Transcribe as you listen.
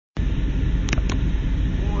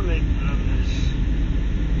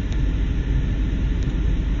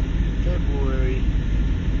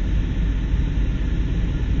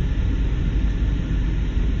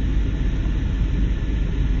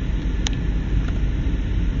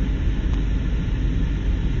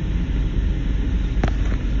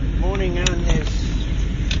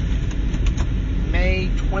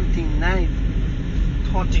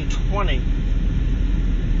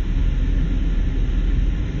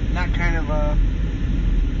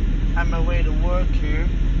on my way to work here,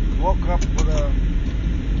 woke up with a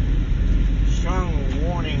strong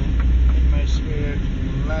warning in my spirit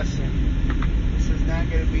lesson. This is not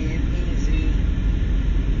going to be an easy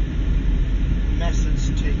message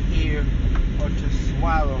to hear or to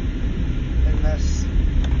swallow unless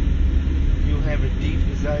you have a deep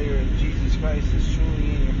desire and Jesus Christ is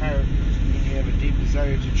truly in your heart and you have a deep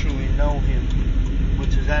desire to truly know Him,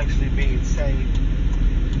 which is actually being saved.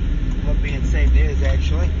 What being saved is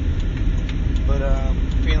actually, but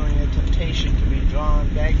feeling a temptation to be drawn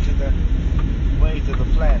back to the ways of the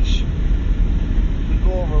flesh.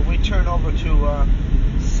 We turn over to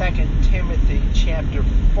 2 Timothy chapter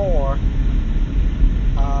 4.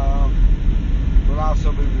 We'll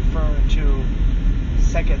also be referring to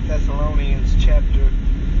 2 Thessalonians chapter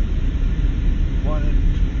 1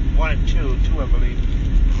 and 2 I believe.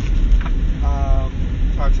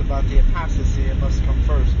 Talks about the apostasy that must come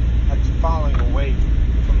first. That's falling away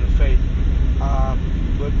from the faith.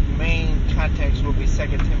 But main context will be 2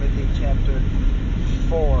 Timothy chapter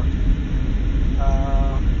 4.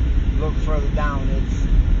 Look further down.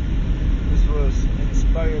 This was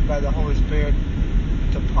inspired by the Holy Spirit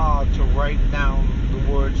to Paul to write down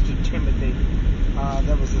the words to Timothy.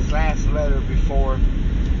 That was his last letter before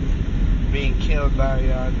being killed by,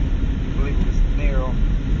 I believe it was Nero.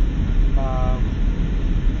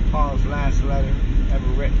 Paul's last letter ever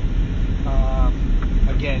written.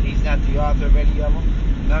 Again, he's not the author of any of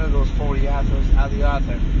them. None of those 40 authors are the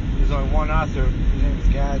author. There's only one author. His name is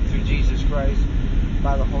God through Jesus Christ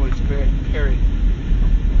by the Holy Spirit, period.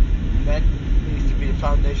 That needs to be the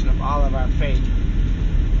foundation of all of our faith.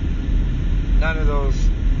 None of those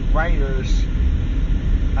writers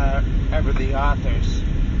are ever the authors.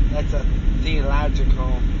 That's a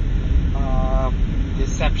theological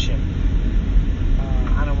deception.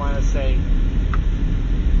 I don't want to say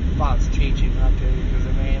false teaching out there because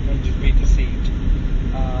a man may just be deceived.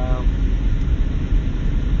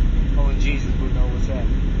 Only Jesus would know what's that.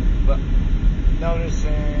 But notice,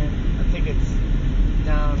 I think it's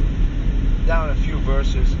down a few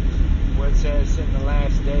verses where it says, in the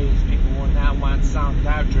last days people will not want sound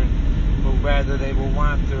doctrine, but rather they will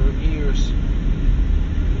want their ears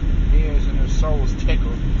and their souls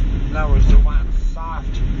tickled. In other words, they want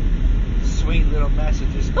soft, sweet little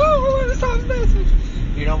messages. Oh, I want a soft message.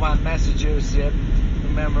 You don't want messages that,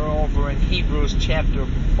 remember over in Hebrews chapter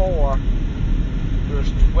 4,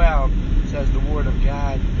 verse 12, it says the Word of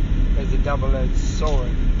God is a double-edged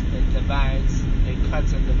sword. It divides, it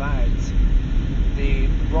cuts and divides. The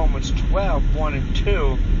Romans 12, 1 and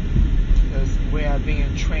 2 says we are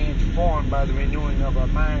being transformed by the renewing of our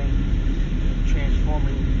mind,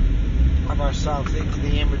 transforming of ourselves into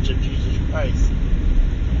the image of Jesus Christ.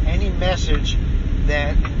 Any message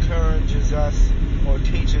that encourages us or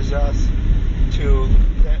teaches us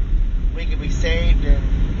that we can be saved and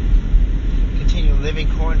continue living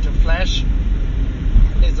according to flesh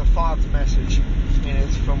is a false message, and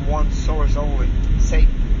it's from one source only,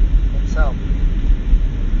 Satan himself,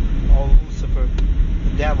 or Lucifer,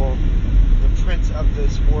 the devil, the prince of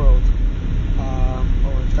this world,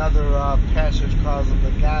 or another passage calls him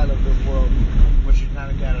the god of this world, which is not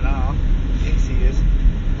a god at all. He thinks he is.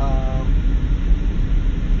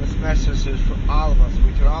 This message is for all of us.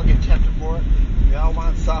 We can all get tempted for it. We all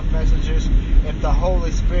want soft messages. If the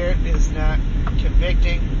Holy Spirit is not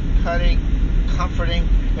convicting, cutting, comforting,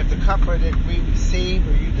 if the comfort that we receive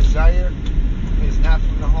or you desire is not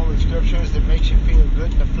from the Holy Scriptures that makes you feel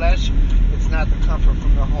good in the flesh, it's not the comfort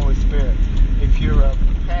from the Holy Spirit. If you're a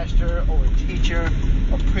pastor or a teacher,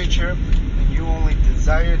 a preacher, and you only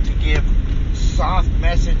desire to give soft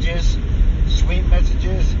messages, sweet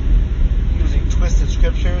messages, using twisted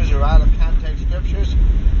scriptures or out of context scriptures,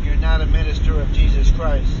 you're not a minister of Jesus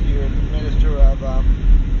Christ. You're a minister of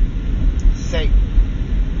Satan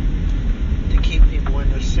to keep people in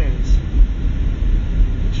their sins.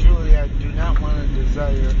 Truly, I do not want to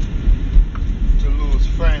desire to lose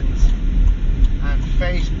friends on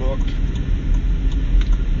Facebook,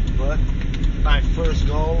 but my first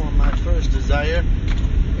goal and my first desire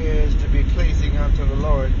is to be pleasing unto the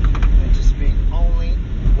Lord and to speak only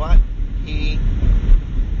what He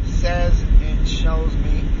says and shows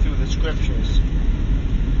me through the Scriptures.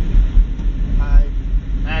 I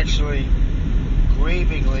actually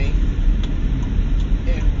grievingly,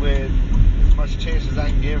 and with as much tears as I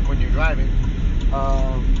can give when you're driving,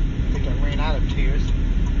 I think I ran out of tears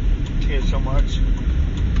so much,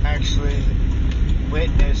 actually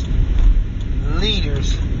witnessed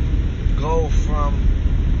leaders go from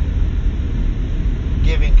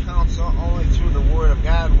giving counsel only through the Word of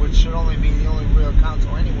God, which should only be the only real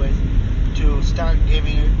counsel anyways, to start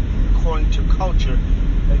giving it according to culture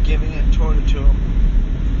giving it toward to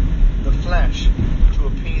the flesh, to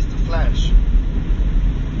appease the flesh.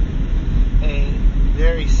 A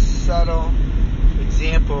very subtle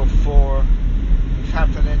example for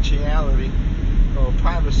confidentiality or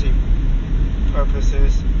privacy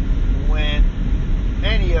purposes. When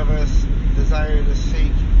any of us desire to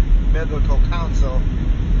seek biblical counsel,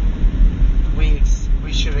 we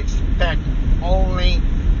should expect only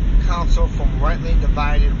counsel from rightly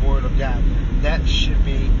divided Word of God. That should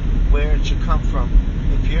be where it should come from.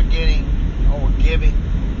 If you're getting or giving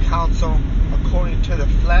counsel according to the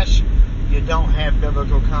flesh, you don't have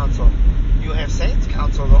biblical counsel. You have Satan's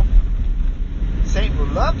counsel, though. Satan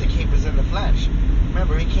would love to keep us in the flesh.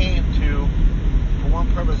 Remember, he came for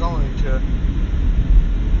one purpose only, to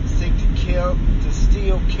seek to kill, to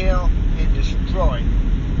steal, kill, and destroy.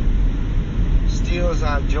 Steals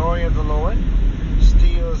our joy of the Lord,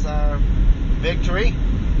 steals our victory,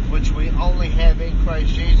 which we only have in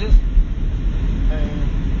Christ Jesus.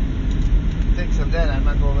 And things of that, I'm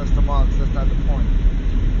not going to list them all because that's not the point.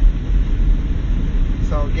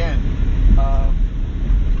 So again,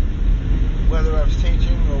 whether I'm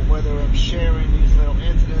teaching or whether I'm sharing these little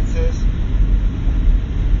incidences,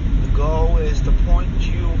 the goal is to point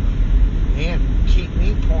you and keep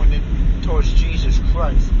me pointed towards Jesus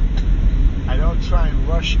Christ. I don't try and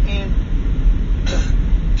rush in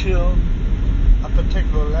to a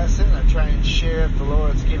particular lesson. I try and share if the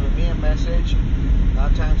Lord's given me a message. A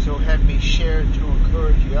lot of times He'll have me share it to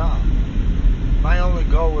encourage y'all. My only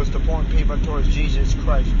goal is to point people towards Jesus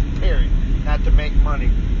Christ, period. Not to make money.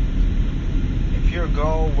 If your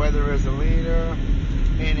goal, whether as a leader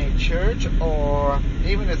in a church or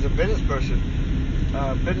even as a business person,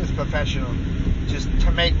 business professional, just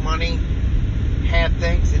to make money, have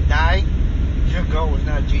things, and die, your goal is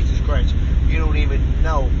not Jesus Christ. You don't even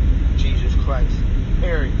know Jesus Christ.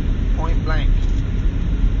 Period. Point blank.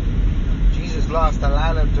 Jesus lost a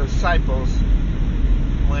lot of disciples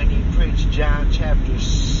when he preached John chapter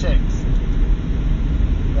 6.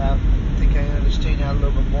 I think I understand that a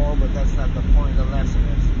little bit more, but that's not the point of the lesson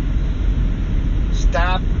is.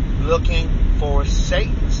 Stop looking for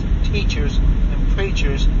Satan's teachers and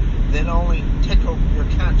preachers that only tickle your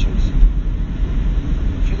conscience.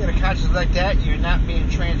 If you got a conscience like that, you're not being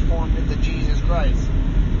transformed into Jesus Christ.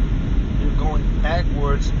 You're going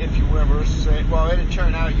backwards if you ever say, well, it'll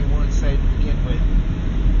turn out you weren't saved to begin with.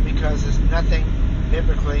 Because there's nothing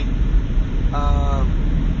biblically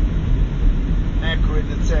accurate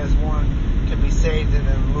that says one can be saved and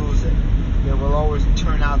then lose it. It will always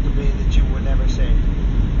turn out to be that you were never saved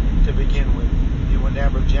to begin with. You were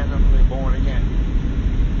never genuinely born again.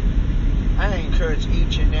 I encourage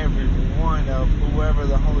each and every one of whoever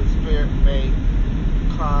the Holy Spirit may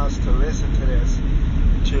cause to listen to this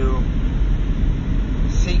to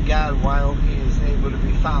seek God while He is able to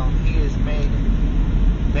be found. He has made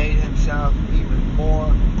Himself even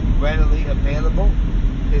more readily available.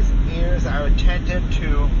 His ears are attentive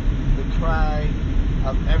to the cry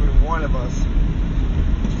of every one of us.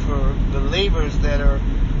 For believers that are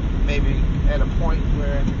maybe at a point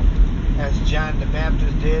where, as John the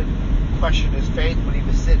Baptist did, questioned his faith when he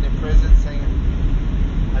was sitting in prison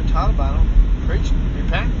saying, I taught about him, preached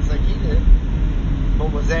repentance like he did,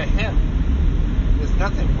 but was that him? There's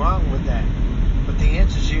nothing wrong with that. But the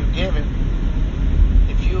answers you've given,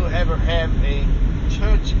 if you ever have a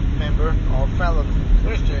church member or fellow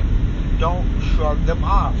Christian, don't shrug them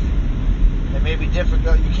off. It may be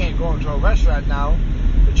difficult. You can't go into a restaurant now,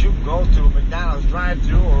 but you can go to a McDonald's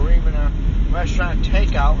drive-thru or even a restaurant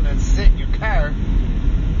takeout and then sit in your car,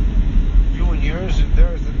 you and yours and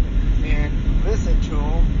theirs, and listen to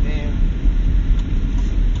them and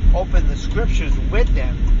open the scriptures with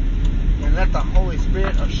them and let the Holy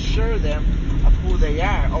Spirit assure them of who they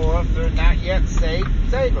are, or if they're not yet saved,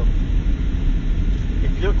 save them.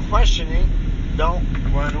 If you're questioning, don't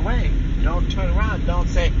run away. Don't turn around. Don't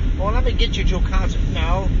say, well, let me get you to a concert.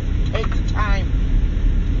 No. Take the time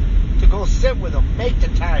to go sit with them. Make the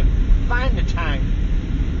time. Find the time.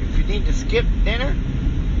 If you need to skip dinner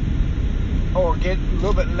or get a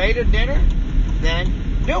little bit later dinner, then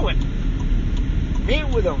do it. Meet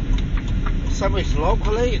with them. If somebody's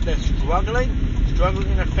locally that's struggling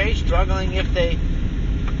in their faith, struggling if they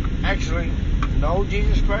actually know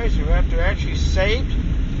Jesus Christ or if they're actually saved,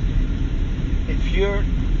 if you're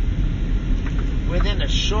within a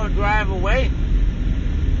short drive away,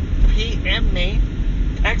 PM me,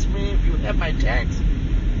 text me if you have my text,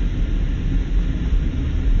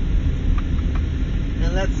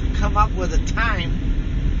 and let's come up with a time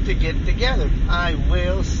to get together. I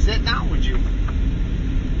will sit down with you.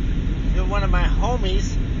 You're one of my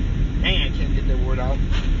homies. Dang, I can't get that word out.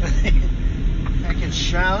 I can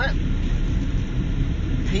Charlotte,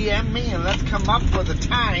 PM me and let's come up with a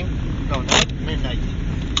time. No, not midnight.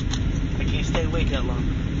 I can't stay awake that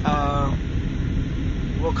long.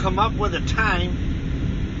 We'll come up with a time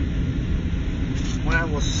when I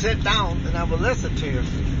will sit down and I will listen to you.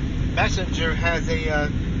 Messenger has a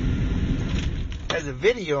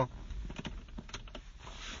video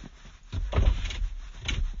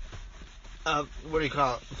of, what do you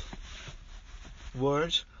call it?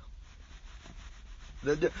 Words.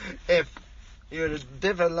 If you're at a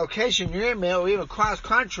different location, your email, or even cross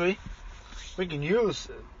country, we can use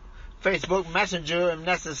Facebook Messenger if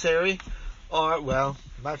necessary. Or, well,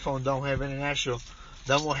 my phone don't have international.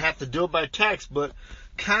 Then we'll have to do it by text, but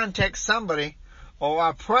contact somebody, or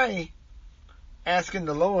I pray, asking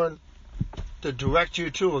the Lord to direct you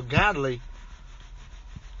to a godly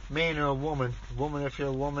man or a woman. Woman if you're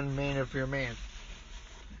a woman, man if you're a man.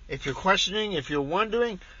 If you're questioning, if you're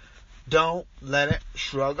wondering, don't let it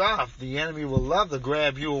shrug off. The enemy will love to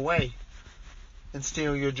grab you away and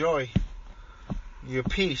steal your joy, your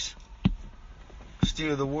peace,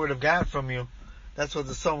 steal the word of God from you. That's what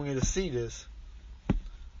the sowing of the seed is.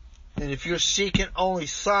 And if you're seeking only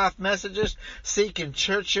soft messages, seeking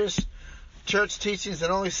church teachings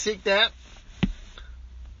and only seek that,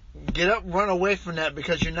 get up and run away from that,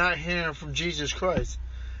 because you're not hearing from Jesus Christ.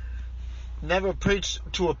 Never preach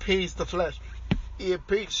to appease the flesh. He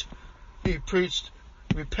preached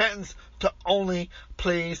repentance to only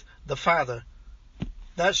please the Father.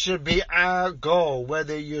 That should be our goal,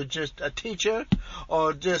 whether you're just a teacher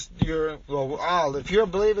or just if you're a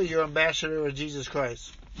believer, you're an ambassador of Jesus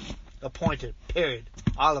Christ. Appointed, period.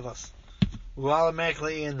 All of us. We're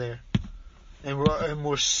automatically in there. And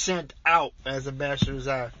we're sent out, as ambassadors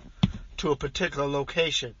are, to a particular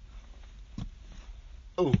location.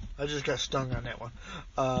 Ooh, I just got stung on that one.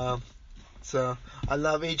 So, I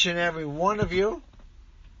love each and every one of you.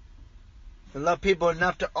 I love people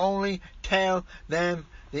enough to only tell them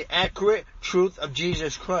the accurate truth of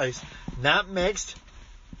Jesus Christ. Not mixed.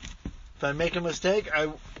 If I make a mistake,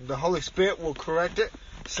 the Holy Spirit will correct it.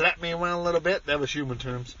 Slap me around a little bit. That was human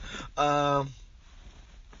terms. And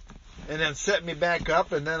then set me back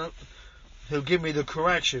up, and then He'll give me the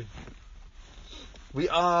correction. We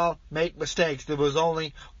all make mistakes. There was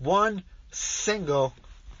only one single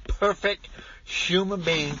perfect human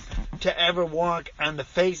being to ever walk on the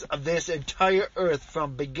face of this entire earth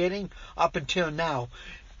from beginning up until now.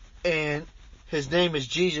 And His name is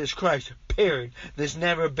Jesus Christ, period. There's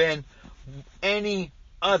never been any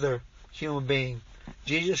other human being.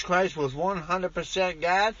 Jesus Christ was 100%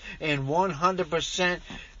 God and 100%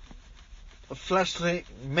 fleshly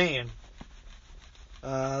man.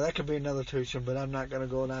 That could be another teaching, but I'm not going to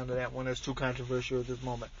go down to that one. It's too controversial at this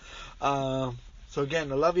moment. So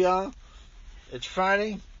again, I love y'all. It's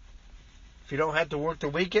Friday. If you don't have to work the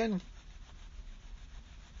weekend,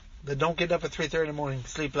 then don't get up at 3:30 in the morning.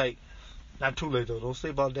 Sleep late. Not too late, though. Don't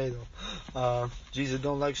sleep all day, though. Jesus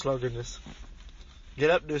don't like sluggardness. Get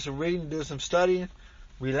up, do some reading, do some studying,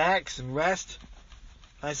 relax and rest.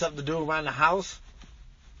 Find something to do around the house.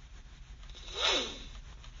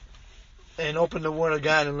 And open the Word of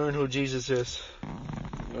God and learn who Jesus is.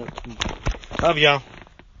 Love y'all.